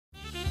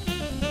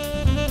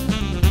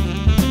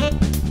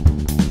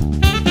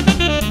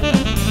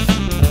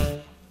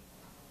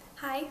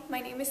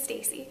name is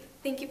Stacy.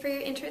 Thank you for your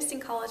interest in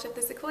College of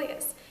the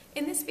Sequoias.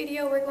 In this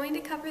video, we're going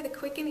to cover the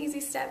quick and easy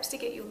steps to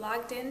get you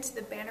logged into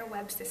the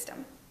BannerWeb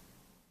system.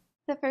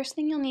 The first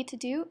thing you'll need to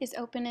do is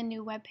open a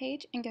new web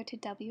page and go to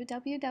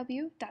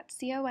www.cos.edu.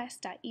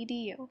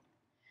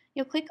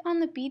 You'll click on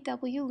the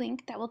BW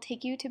link that will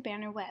take you to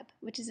BannerWeb,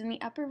 which is in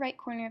the upper right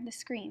corner of the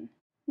screen.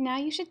 Now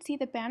you should see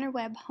the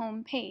BannerWeb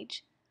home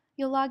page.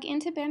 You'll log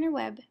into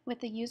BannerWeb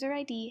with a user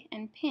ID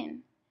and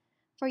PIN.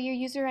 For your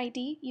user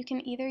ID, you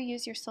can either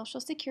use your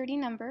social security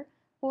number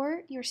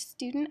or your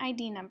student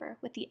ID number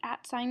with the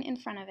 @ sign in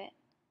front of it.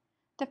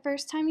 The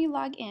first time you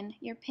log in,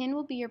 your PIN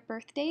will be your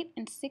birth date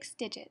and 6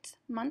 digits,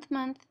 month,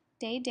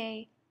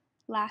 day,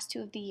 last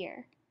 2 of the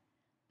year.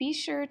 Be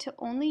sure to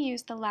only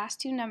use the last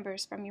 2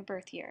 numbers from your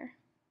birth year.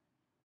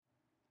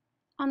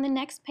 On the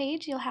next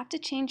page, you'll have to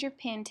change your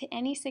PIN to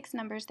any 6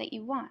 numbers that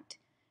you want.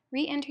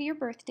 Re-enter your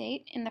birth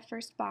date in the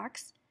first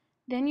box,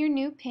 then your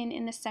new PIN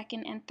in the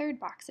second and third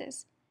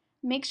boxes.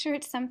 Make sure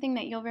it's something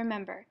that you'll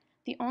remember.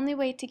 The only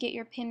way to get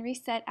your PIN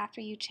reset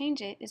after you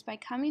change it is by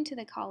coming to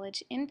the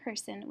college in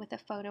person with a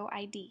photo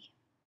ID.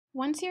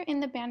 Once you're in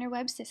the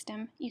BannerWeb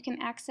system, you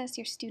can access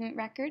your student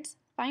records,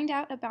 find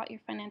out about your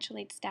financial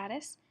aid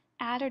status,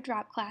 add or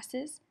drop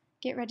classes,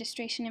 get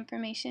registration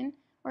information,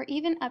 or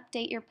even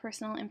update your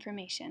personal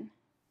information.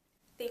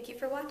 Thank you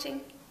for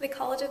watching. The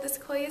College of the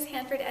Sequoias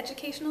Hanford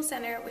Educational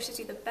Center wishes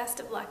you the best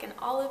of luck in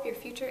all of your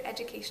future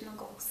educational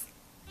goals.